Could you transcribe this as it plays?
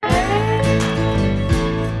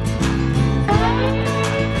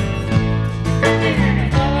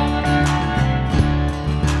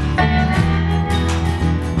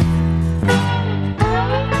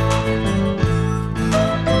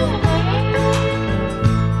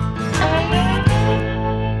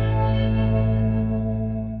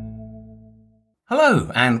Hello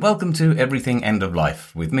and welcome to Everything End of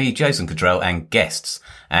Life with me, Jason Cottrell, and guests.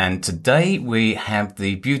 And today we have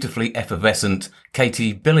the beautifully effervescent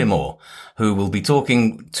Katy Billimore, who will be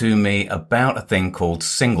talking to me about a thing called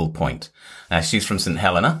Singlepoint. Now, she's from St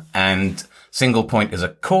Helena, and Singlepoint is a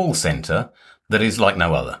call centre that is like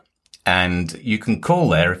no other. And you can call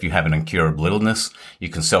there if you have an incurable illness. You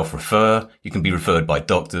can self-refer. You can be referred by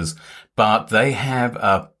doctors. But they have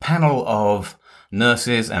a panel of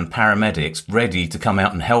nurses and paramedics ready to come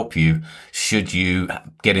out and help you should you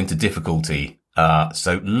get into difficulty.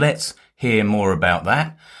 So let's hear more about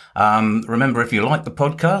that. Remember, if you like the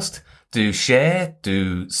podcast, do share,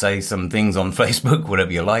 do say some things on Facebook,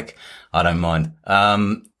 whatever you like. I don't mind.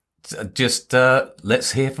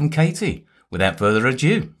 Let's hear from Katy without further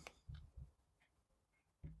ado.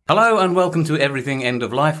 Hello and welcome to Everything End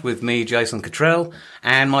of Life with me, Jason Cottrell,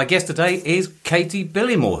 and my guest today is Katy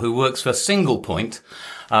Billimore, who works for Singlepoint,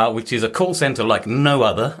 which is a call centre like no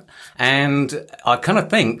other, and I kind of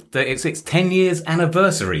think that it's its 10 years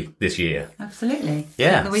anniversary this year. Absolutely.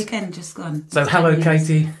 Yeah. The weekend just gone. So hello,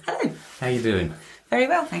 Katy. Hello. How you doing? Very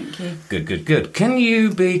well, thank you. Good. Can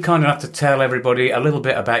you be kind enough to tell everybody a little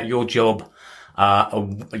bit about your job,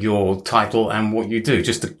 your title and what you do,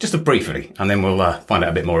 just briefly, and then we'll find out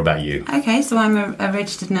a bit more about you. Okay, so I'm a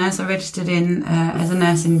registered nurse. I registered in as a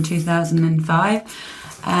nurse in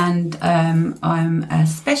 2005, and I'm a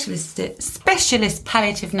specialist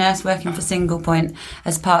palliative nurse working for Singlepoint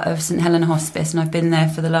as part of St Helena Hospice, and I've been there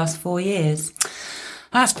for the last 4 years.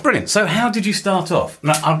 That's brilliant. So how did you start off?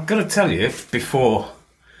 Now, I've got to tell you, before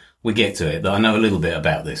we get to it, that I know a little bit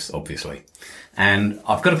about this, obviously. And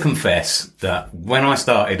I've got to confess that when I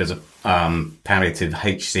started as a palliative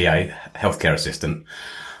HCA, healthcare assistant,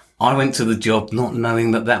 I went to the job not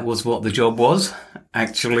knowing that was what the job was.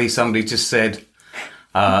 Actually, somebody just said,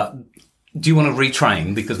 do you want to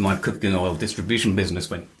retrain? Because my cooking oil distribution business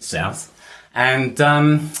went south. And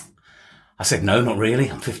I said, no, not really.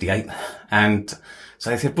 I'm 58. And so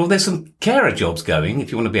they said, well, there's some carer jobs going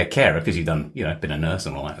if you want to be a carer, because you've done, been a nurse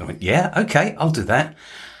and all that. I went, yeah, okay, I'll do that.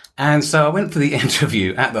 And so I went for the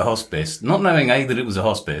interview at the hospice, not knowing A, that it was a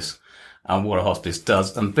hospice and what a hospice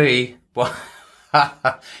does, and B,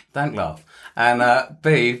 don't laugh, and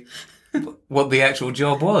B, what the actual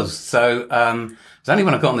job was. So it's only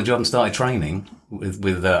when I got on the job and started training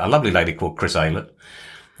with a lovely lady called Chris Aylett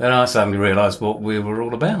that I suddenly realised what we were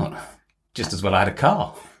all about. Just as well I had a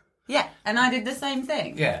car. Yeah, and I did the same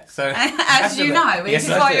thing. Yeah, so as you know, which is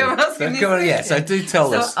why you're asking this question. Yeah, so do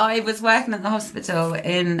tell us. So I was working at the hospital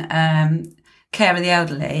in care of the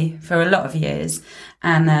elderly for a lot of years,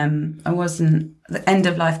 and I wasn't. The end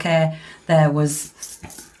of life care there was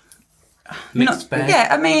mixed bag. Yeah,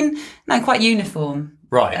 I mean, no, quite uniform.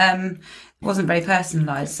 Right. Wasn't very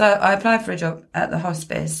personalised. So I applied for a job at the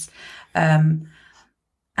hospice, and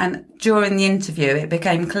during the interview, it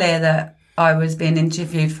became clear that I was being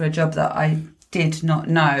interviewed for a job that I did not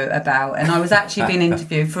know about, and I was actually being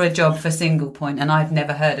interviewed for a job for Singlepoint, and I'd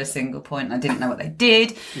never heard of Singlepoint. I didn't know what they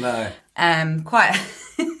did. No. Quite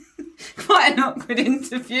an awkward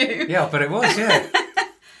interview. Yeah, but it was, yeah.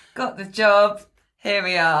 Got the job. Here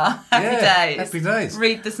we are. Happy days. Happy days.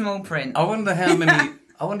 Read the small print. I wonder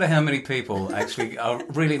how many people actually are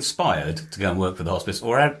really inspired to go and work for the hospice,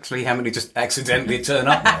 or actually how many just accidentally turn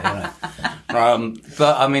up there.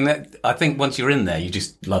 But I mean, I think once you're in there, you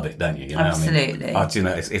just love it, don't you? Absolutely. I mean,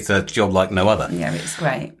 it's a job like no other. Yeah, it's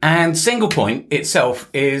great. And Singlepoint itself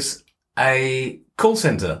is a call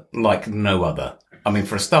centre like no other. I mean,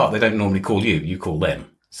 for a start, they don't normally call you; you call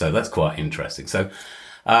them. So that's quite interesting. So,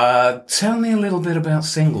 tell me a little bit about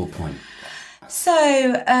Singlepoint.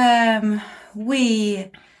 So,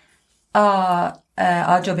 we are,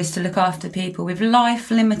 our job is to look after people with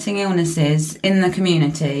life-limiting illnesses in the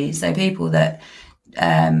community. So people that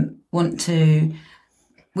want to,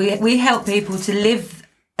 we help people to live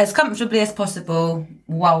as comfortably as possible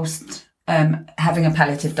whilst having a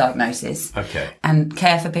palliative diagnosis. Okay. And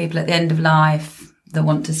care for people at the end of life that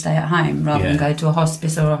want to stay at home rather than go to a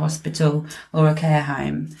hospice or a hospital or a care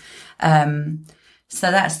home.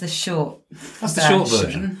 So that's the short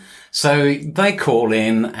version. So they call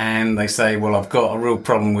in and they say, well, I've got a real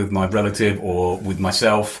problem with my relative or with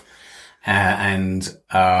myself, or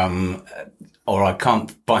I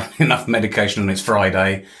can't buy enough medication and it's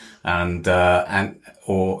Friday that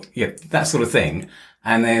sort of thing.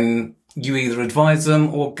 And then you either advise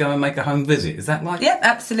them or go and make a home visit. Is that right? Yep,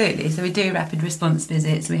 absolutely. So we do rapid response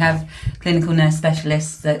visits. We have clinical nurse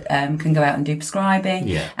specialists that can go out and do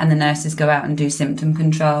prescribing, and the nurses go out and do symptom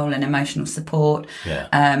control and emotional support,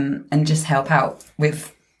 and just help out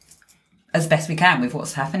with as best we can with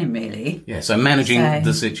what's happening, really. Yeah, so managing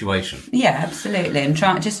the situation. Yeah, absolutely. And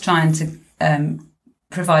trying to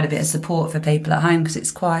provide a bit of support for people at home, because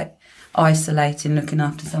it's quite isolating looking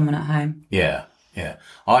after someone at home. Yeah.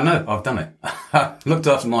 I know, I've done it. Looked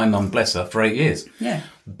after my mum, bless her, for 8 years. Yeah.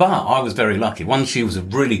 But I was very lucky. One, she was a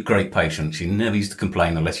really great patient. She never used to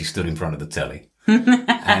complain unless you stood in front of the telly.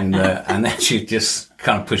 and then she'd just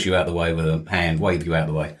kind of push you out the way with a hand, wave you out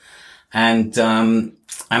the way. And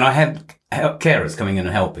I had carers coming in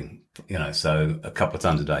and helping, so a couple of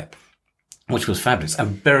times a day, which was fabulous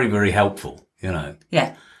and very, very helpful,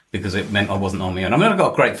 Yeah. Because it meant I wasn't on my own. I mean, I've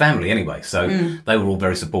got a great family anyway, so they were all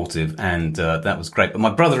very supportive, and that was great. But my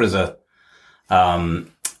brother is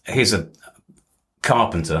he's a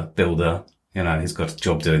carpenter, builder. He's got a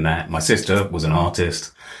job doing that. My sister was an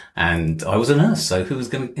artist, and I was a nurse. So who was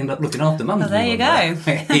going to end up looking after mum? Well, there you go.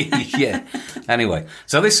 Yeah. Anyway,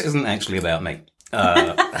 so this isn't actually about me.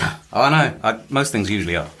 I know. Most things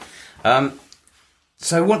usually are.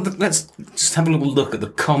 So let's just have a little look at the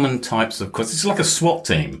common types of calls. It's like a SWAT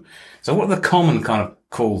team. So what are the common kind of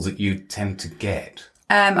calls that you tend to get?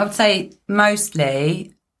 I would say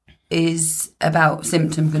mostly is about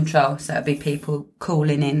symptom control. So it'd be people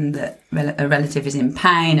calling in that a relative is in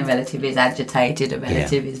pain, a relative is agitated, a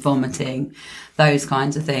relative is vomiting, those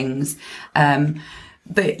kinds of things.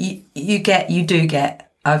 But you do get.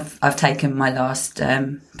 I've taken my last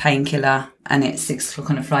painkiller, and it's 6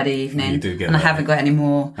 o'clock on a Friday evening, you do get and that. I haven't got any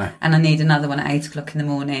more, and I need another one at 8 o'clock in the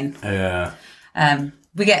morning. Yeah.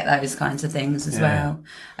 We get those kinds of things as well.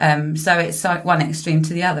 So it's like one extreme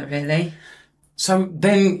to the other, really. So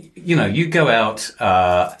then, you go out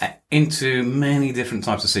into many different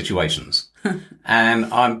types of situations, and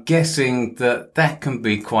I'm guessing that can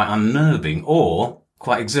be quite unnerving or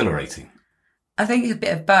quite exhilarating. I think it's a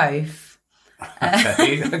bit of both.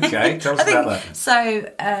 Okay. Tell us about that. So,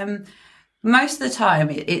 most of the time,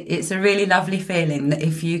 it's a really lovely feeling that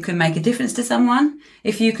if you can make a difference to someone,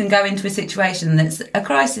 if you can go into a situation that's a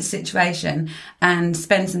crisis situation and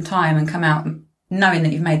spend some time and come out knowing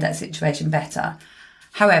that you've made that situation better.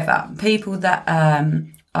 However, people that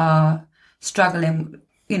are struggling,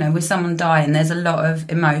 with someone dying, there's a lot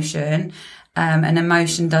of emotion. And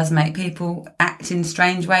emotion does make people act in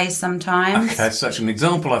strange ways sometimes. Okay, such an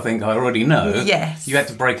example I think I already know. Yes. You had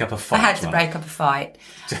to break up a fight. I had to break up a fight.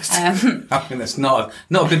 I mean, that's not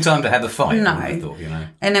a good time to have a fight. No. I thought,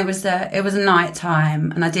 And it was a night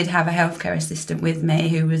time, and I did have a healthcare assistant with me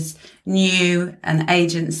who was new and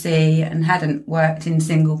agency and hadn't worked in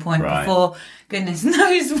Singlepoint before. Goodness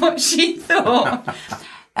knows what she thought.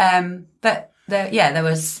 But there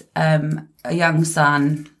was a young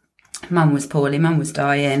son. Mum was poorly, mum was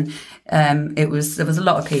dying. There was a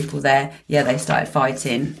lot of people there. Yeah, they started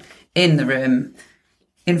fighting in the room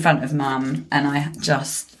in front of mum, and I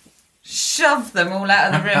just shoved them all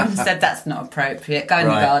out of the room and said, that's not appropriate. Go in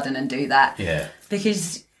the garden and do that. Yeah.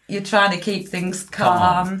 Because you're trying to keep things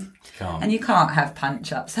calm. And you can't have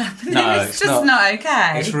punch-ups happening. No, it's just not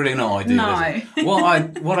okay. It's really not ideal. No. Is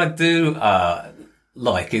it? What I do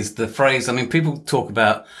like is the phrase, I mean, people talk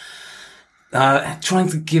about trying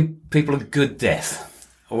to give people a good death.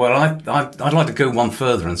 Well, I'd like to go one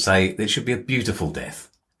further and say it should be a beautiful death.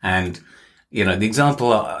 And, the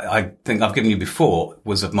example I think I've given you before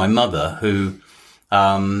was of my mother who,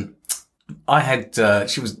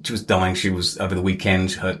 she was dying. She was over the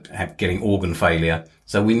weekend, had getting organ failure.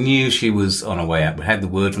 So we knew she was on her way out. We had the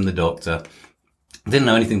word from the doctor. Didn't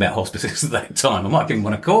know anything about hospices at that time. I might give him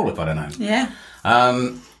one a call if I'd have known. Yeah.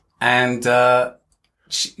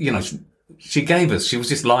 She gave us, she was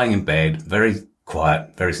just lying in bed, very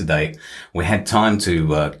quiet, very sedate. We had time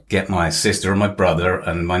to get my sister and my brother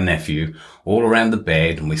and my nephew all around the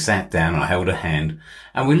bed, and we sat down and I held her hand,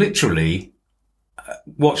 and we literally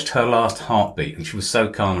watched her last heartbeat, and she was so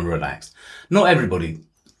calm and relaxed. Not everybody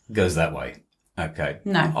goes that way. Okay.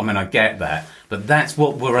 No. I mean, I get that, but that's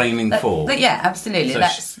what we're aiming for. But yeah, absolutely. So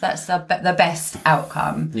that's the best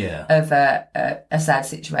outcome of a sad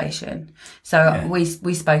situation. So we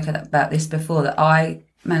spoke about this before, that I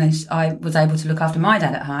was able to look after my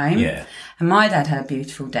dad at home. Yeah. And my dad had a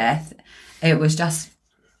beautiful death. It was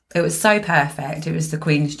so perfect. It was the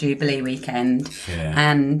Queen's Jubilee weekend. Yeah.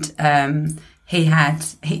 And he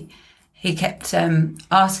kept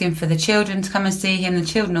asking for the children to come and see him. The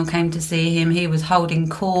children all came to see him. He was holding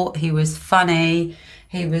court. He was funny.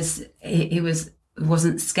 He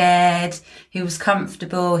wasn't scared. He was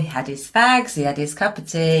comfortable. He had his fags. He had his cup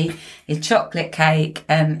of tea, his chocolate cake,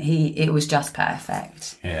 and it was just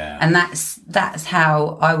perfect. Yeah. And that's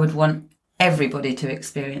how I would want everybody to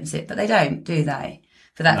experience it, but they don't, do they?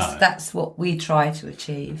 But that's what we try to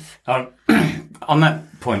achieve. On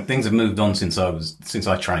that point, things have moved on since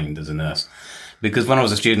I trained as a nurse. Because when I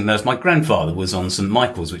was a student nurse, my grandfather was on St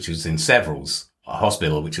Michael's, which is in Severals, a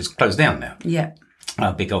hospital, which is closed down now. Yeah.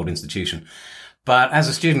 A big old institution. But as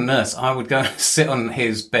a student nurse, I would go and sit on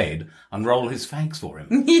his bed and roll his fags for him.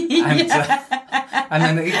 And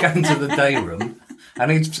then he'd go into the day room and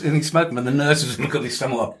he'd smoke them, and the nurses would look at me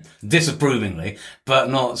somewhat disapprovingly, but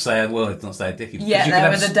not say a word, not say a dicky. Yeah, there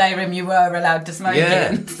was a day room you were allowed to smoke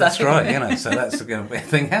in. So. That's right, so that's going to be a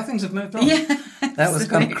thing. How things have moved on. Yeah, that was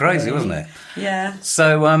kind of crazy, wasn't it? Yeah.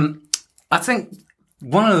 So I think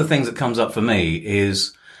one of the things that comes up for me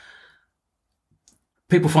is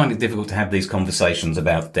people find it difficult to have these conversations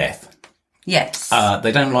about death. Yes.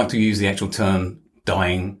 They don't like to use the actual term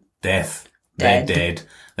dying, death, they're dead.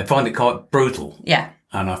 They find it quite brutal. Yeah.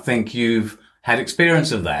 And I think you've had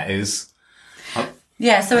experience of that.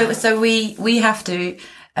 Yeah, so we have to,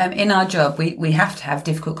 in our job, we have to have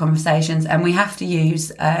difficult conversations, and we have to use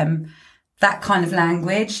that kind of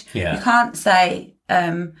language. Yeah. You can't say,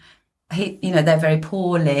 they're very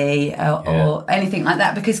poorly or anything like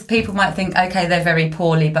that, because people might think, okay, they're very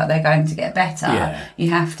poorly, but they're going to get better. Yeah.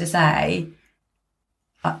 You have to say,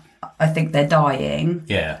 I think they're dying.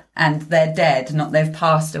 Yeah. And they're dead, not they've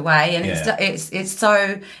passed away. And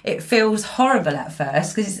it feels horrible at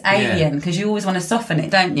first because it's alien, because you always want to soften it,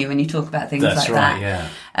 don't you, when you talk about things That's like right, that.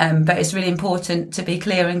 Yeah. But it's really important to be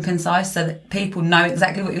clear and concise so that people know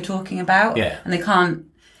exactly what you're talking about. Yeah. And it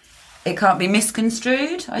can't be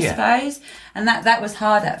misconstrued, I suppose. And that was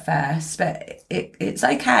hard at first, but it's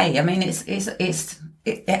okay. I mean,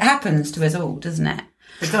 it happens to us all, doesn't it?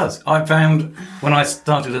 It does. I found when I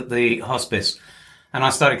started at the hospice and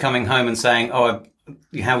I started coming home and saying,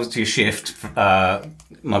 how was your shift? My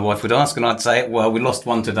wife would ask, and I'd say, well, we lost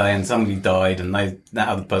one today and somebody died and that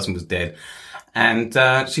other person was dead. And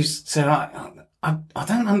she said, I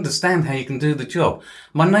don't understand how you can do the job.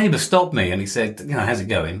 My neighbour stopped me and he said, how's it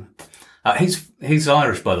going? He's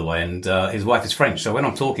Irish, by the way, and his wife is French. So when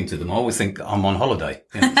I'm talking to them, I always think I'm on holiday.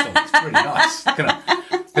 So it's really nice.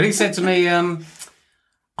 But he said to me,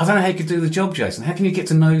 I don't know how you could do the job, Jason. How can you get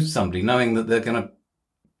to know somebody knowing that they're going to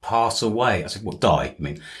pass away? I said, what, die? I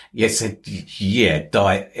mean, he said, yeah,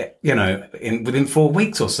 die, within 4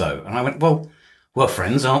 weeks or so. And I went, well, we're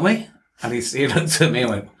friends, aren't we? And he looked at me and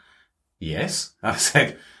went, yes. I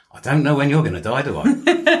said, I don't know when you're going to die, do I?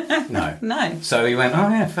 No. No. So he went, oh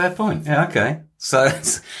yeah, fair point. Yeah, okay. So,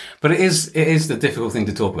 but it is the difficult thing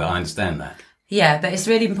to talk about. I understand that. Yeah, but it's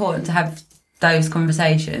really important to have those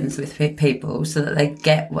conversations with people so that they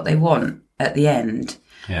get what they want at the end.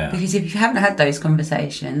 Yeah. Because if you haven't had those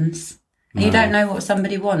conversations and you don't know what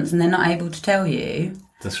somebody wants and they're not able to tell you,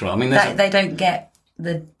 that's right. I mean, they don't get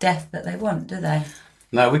the death that they want, do they?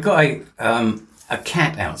 No, we've got a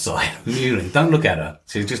cat outside mewling. Don't look at her.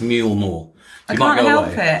 She'll just mewl more. I can't help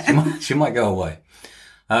it. She might go away.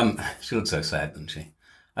 She looks so sad, doesn't she?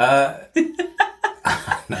 No.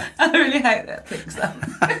 I really hope that picks up.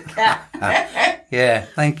 Yeah,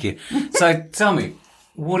 thank you. So tell me,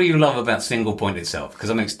 what do you love about Singlepoint itself? Because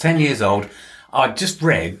it's 10 years old. I just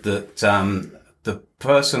read that the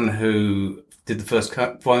person who did the first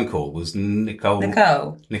phone call was Nicole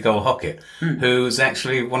Hockett, who's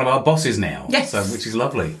actually one of our bosses now. Yes. So, which is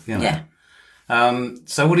lovely. Yeah.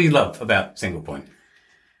 So what do you love about Singlepoint?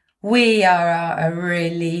 We are a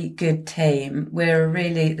really good team. We're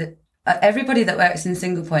everybody that works in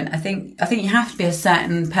Singlepoint, I think you have to be a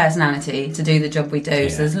certain personality to do the job we do. Yeah.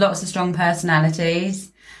 So there's lots of strong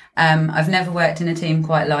personalities. I've never worked in a team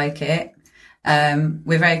quite like it.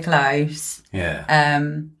 We're very close. Yeah.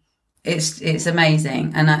 It's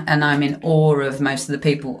amazing, and I'm in awe of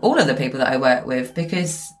all of the people that I work with,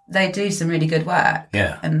 because they do some really good work.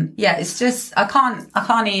 Yeah. And it's just I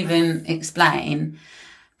can't even explain,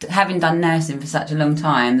 having done nursing for such a long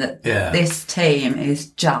time, that this team is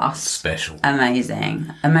just special,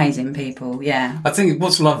 amazing people. Yeah. I think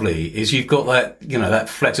what's lovely is you've got that, that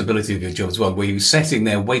flexibility of your job as well, where you're sitting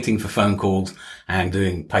there waiting for phone calls and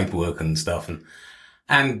doing paperwork and stuff,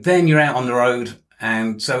 and then you're out on the road.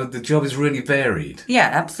 And so the job is really varied. Yeah,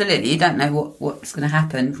 absolutely. You don't know what's going to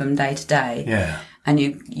happen from day to day. Yeah. And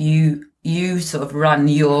you sort of run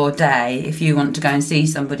your day. If you want to go and see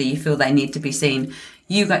somebody, you feel they need to be seen,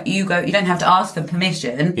 you go. You don't have to ask for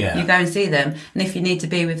permission. Yeah. You go and see them. And if you need to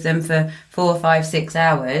be with them for 4, 5, 6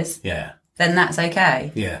 hours, then that's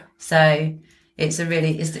okay. Yeah. So it's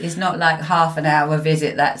it's not like half an hour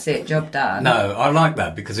visit, that's it, job done. No, I like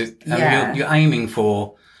that, because you're aiming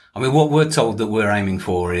for. What we're told that we're aiming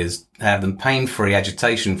for is to have them pain-free,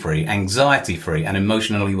 agitation-free, anxiety-free, and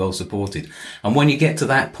emotionally well-supported. And when you get to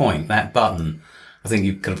that point, that button, I think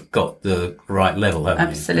you could have got the right level, haven't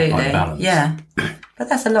Absolutely. you? Right balance. Yeah. But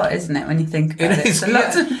that's a lot, isn't it, when you think about it? It's a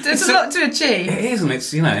lot to achieve. It is, and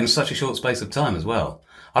it's, in such a short space of time as well.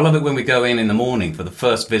 I love it when we go in the morning for the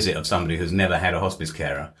first visit of somebody who's never had a hospice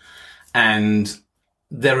carer, and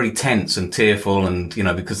they're really tense and tearful and,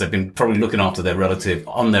 because they've been probably looking after their relative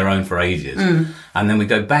on their own for ages. And then we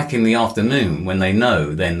go back in the afternoon when they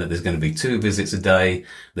know then that there's going to be 2 visits a day.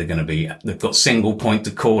 They've got Singlepoint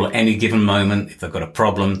to call at any given moment if they've got a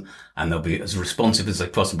problem, and they'll be as responsive as they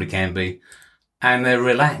possibly can be. And they're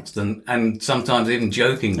relaxed and sometimes even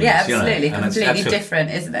jokingly. Yeah, absolutely. Completely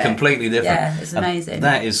different, isn't it? Completely different. Yeah, it's amazing. And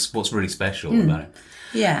that is what's really special about it.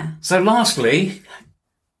 Yeah. So lastly,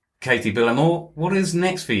 Katy Billimore, what is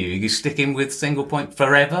next for you? Are you sticking with Singlepoint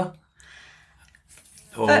forever?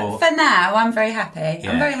 Or... For now, I'm very happy.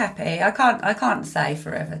 Yeah. I'm very happy. I can't say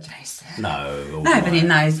forever, Jason. No. Nobody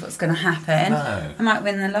knows what's going to happen. No. I might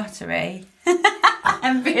win the lottery.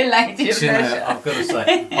 And be a lady of pleasure. I've got to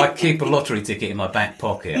say, I keep a lottery ticket in my back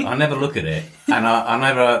pocket. I never look at it, and I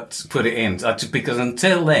never put it in, because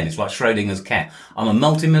until then, it's like Schrodinger's cat. I'm a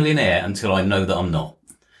multimillionaire until I know that I'm not.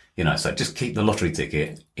 So just keep the lottery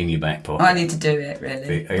ticket in your back pocket. I need to do it,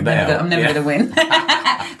 really. I'm never yeah. going to win.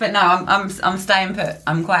 But no, I'm staying put.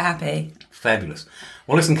 I'm quite happy. Fabulous.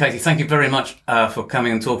 Well, listen, Katy, thank you very much for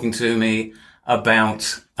coming and talking to me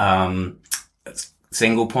about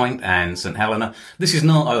Singlepoint and St Helena. This is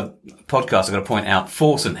not a podcast, I've got to point out,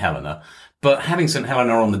 for St Helena, but having St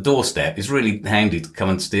Helena on the doorstep is really handy to come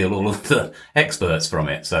and steal all of the experts from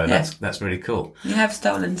it. So that's really cool. You have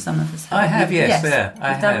stolen some of us. I have, yes. Yeah,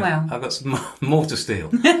 I have. Done well. I've got some more to steal.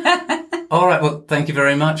 All right, well, thank you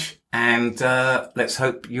very much, and let's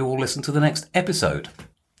hope you all listen to the next episode.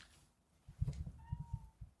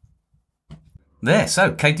 There,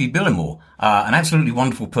 so Katy Billimore, an absolutely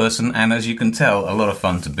wonderful person, and as you can tell, a lot of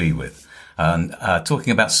fun to be with. And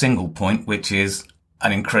talking about Singlepoint, which is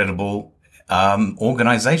an incredible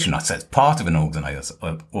organisation. I'd say it's part of an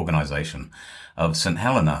organisation of St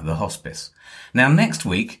Helena, the hospice. Now, next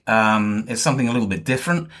week is something a little bit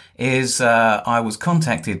different. I was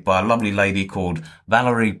contacted by a lovely lady called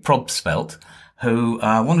Valerie Probsfelt, who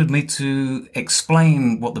wanted me to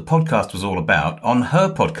explain what the podcast was all about on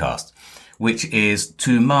her podcast, which is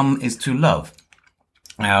To Mum is to Love.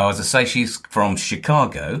 Now, as I say, she's from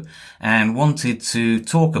Chicago and wanted to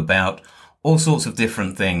talk about all sorts of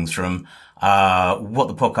different things, from what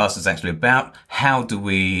the podcast is actually about, how do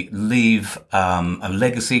we leave a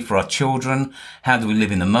legacy for our children, how do we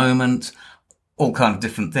live in the moment, all kind of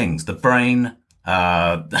different things, the brain,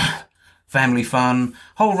 family fun,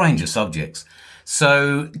 whole range of subjects.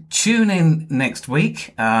 So tune in next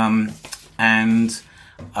week, and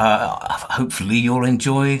hopefully you'll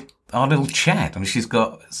enjoy our little chat. I mean, she's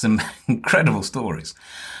got some incredible stories.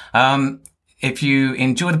 If you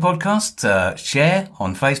enjoy the podcast, share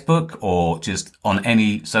on Facebook or just on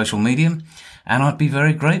any social medium, and I'd be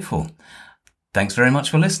very grateful. Thanks very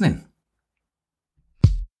much for listening.